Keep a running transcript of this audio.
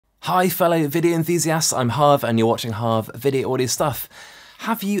Hi fellow video enthusiasts, I'm Harv and you're watching Harv Video Audio Stuff.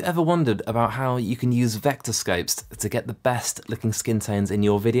 Have you ever wondered about how you can use Vectorscopes to get the best looking skin tones in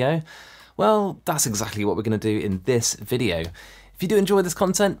your video? Well, that's exactly what we're going to do in this video. If you do enjoy this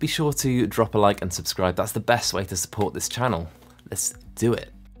content, be sure to drop a like and subscribe. That's the best way to support this channel. Let's do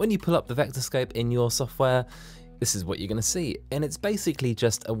it. When you pull up the Vectorscope in your software, this is what you're going to see, and it's basically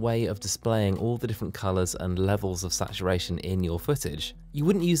just a way of displaying all the different colours and levels of saturation in your footage. You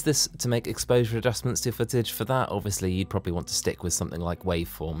wouldn't use this to make exposure adjustments to footage. For that, obviously, you'd probably want to stick with something like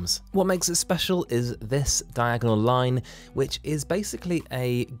waveforms. What makes it special is this diagonal line, which is basically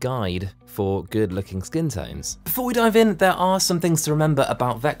a guide for good looking skin tones. Before we dive in, there are some things to remember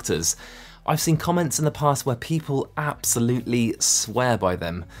about vectors. I've seen comments in the past where people absolutely swear by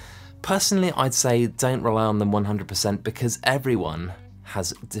them. Personally, I'd say don't rely on them 100% because everyone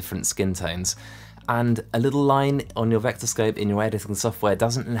has different skin tones. And a little line on your Vectorscope in your editing software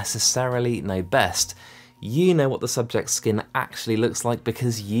doesn't necessarily know best. You know what the subject's skin actually looks like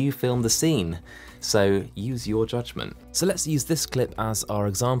because you filmed the scene. So use your judgment. So let's use this clip as our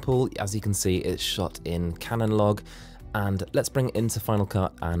example. As you can see, it's shot in Canon log. And let's bring it into Final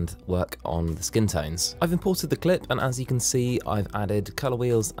Cut and work on the skin tones. I've imported the clip, and as you can see, I've added color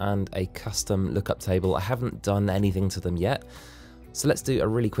wheels and a custom lookup table. I haven't done anything to them yet. So let's do a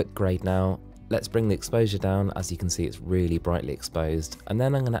really quick grade now. Let's bring the exposure down. As you can see, it's really brightly exposed. And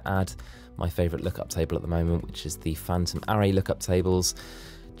then I'm gonna add my favorite lookup table at the moment, which is the Phantom Array lookup tables.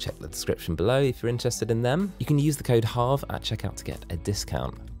 Check the description below if you're interested in them. You can use the code HARV at checkout to get a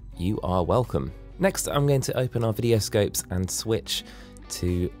discount. You are welcome. Next, I'm going to open our video scopes and switch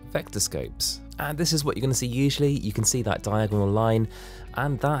to Vectorscopes. And this is what you're going to see usually. You can see that diagonal line,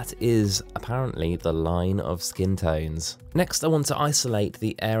 and that is apparently the line of skin tones. Next, I want to isolate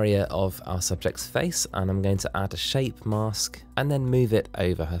the area of our subject's face, and I'm going to add a shape mask and then move it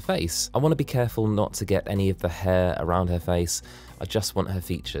over her face. I want to be careful not to get any of the hair around her face. I just want her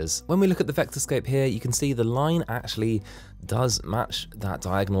features. When we look at the Vectorscope here, you can see the line actually does match that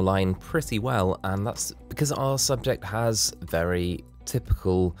diagonal line pretty well, and that's because our subject has very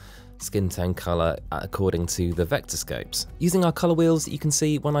typical skin tone color according to the Vectorscopes. Using our color wheels, you can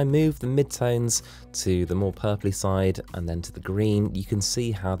see when I move the midtones to the more purpley side and then to the green, you can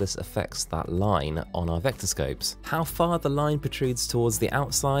see how this affects that line on our Vectorscopes. How far the line protrudes towards the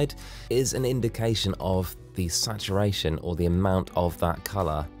outside is an indication of the saturation or the amount of that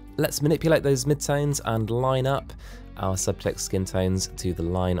color. Let's manipulate those midtones and line up our subject's skin tones to the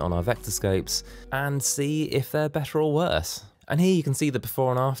line on our Vectorscopes and see if they're better or worse. And here you can see the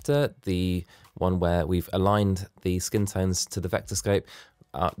before and after, the one where we've aligned the skin tones to the Vectorscope.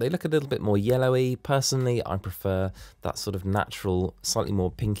 They look a little bit more yellowy. Personally, I prefer that sort of natural, slightly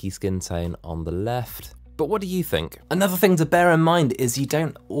more pinky skin tone on the left. But what do you think? Another thing to bear in mind is you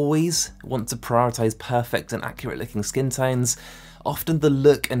don't always want to prioritize perfect and accurate looking skin tones. Often the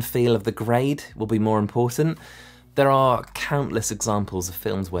look and feel of the grade will be more important. There are countless examples of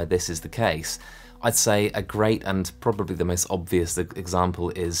films where this is the case. I'd say a great and probably the most obvious example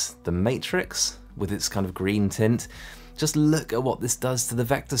is The Matrix with its kind of green tint. Just look at what this does to the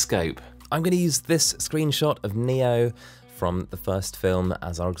Vectorscope. I'm going to use this screenshot of Neo from the first film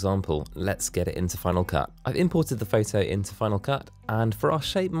as our example. Let's get it into Final Cut. I've imported the photo into Final Cut, and for our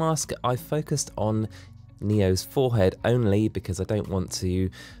shape mask, I've focused on Neo's forehead only because I don't want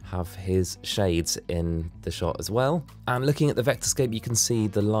to have his shades in the shot as well. And looking at the Vectorscope, you can see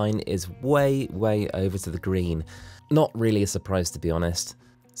the line is way over to the green. Not really a surprise, to be honest.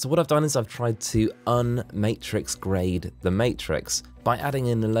 So what I've done is I've tried to un-matrix grade the matrix by adding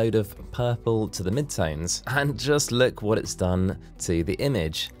in a load of purple to the midtones, and just look what it's done to the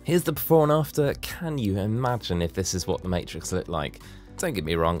image. Here's the before and after. Can you imagine if this is what the Matrix looked like? Don't get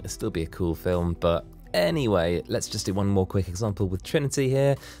me wrong, it'd still be a cool film, but anyway, let's just do one more quick example with Trinity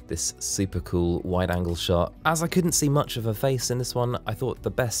here, this super cool wide angle shot. As I couldn't see much of her face in this one, I thought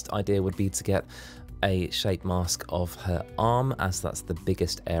the best idea would be to get a shape mask of her arm, as that's the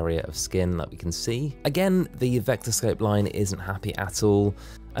biggest area of skin that we can see. Again, the Vectorscope line isn't happy at all.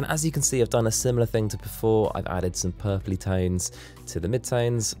 And as you can see, I've done a similar thing to before. I've added some purpley tones to the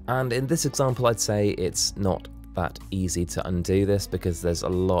midtones. And in this example, I'd say it's not that easy to undo this because there's a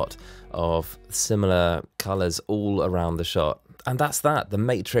lot of similar colors all around the shot. And that's that, the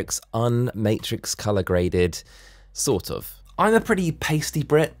Matrix un-matrix color graded, sort of. I'm a pretty pasty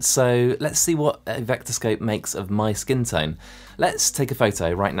Brit, so let's see what a Vectorscope makes of my skin tone. Let's take a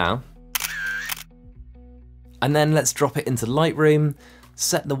photo right now. And then let's drop it into Lightroom,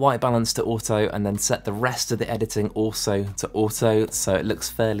 set the white balance to auto, and then set the rest of the editing also to auto so it looks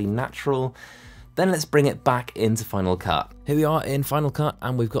fairly natural. Then let's bring it back into Final Cut. Here we are in Final Cut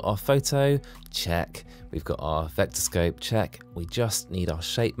and we've got our photo, check. We've got our vectorscope, check. We just need our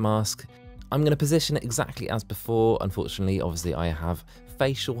shape mask. I'm going to position it exactly as before. Unfortunately, obviously I have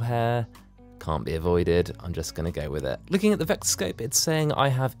facial hair. Can't be avoided, I'm just going to go with it. Looking at the vectorscope, it's saying I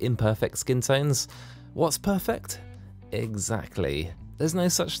have imperfect skin tones. What's perfect? Exactly. There's no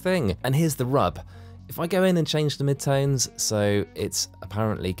such thing. And here's the rub. If I go in and change the midtones, so it's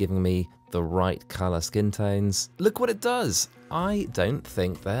apparently giving me the right colour skin tones, look what it does. I don't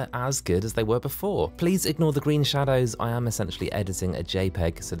think they're as good as they were before. Please ignore the green shadows. I am essentially editing a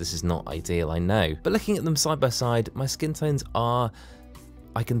JPEG, so this is not ideal, I know. But looking at them side by side, my skin tones are,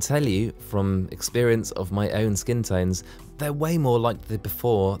 I can tell you from experience of my own skin tones, they're way more like the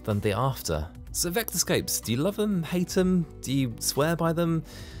before than the after. So vectorscopes, do you love them, hate them, do you swear by them?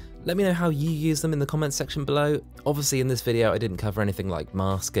 Let me know how you use them in the comments section below. Obviously in this video I didn't cover anything like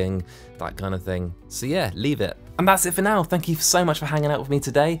masking, that kind of thing. So yeah, leave it. And that's it for now. Thank you so much for hanging out with me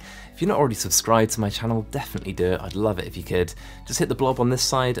today. If you're not already subscribed to my channel, definitely do it. I'd love it if you could. Just hit the blob on this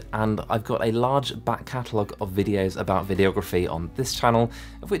side and I've got a large back catalogue of videos about videography on this channel,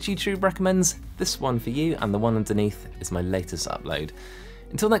 of which YouTube recommends this one for you and the one underneath is my latest upload.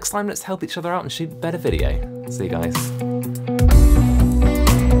 Until next time, let's help each other out and shoot better video. See you guys.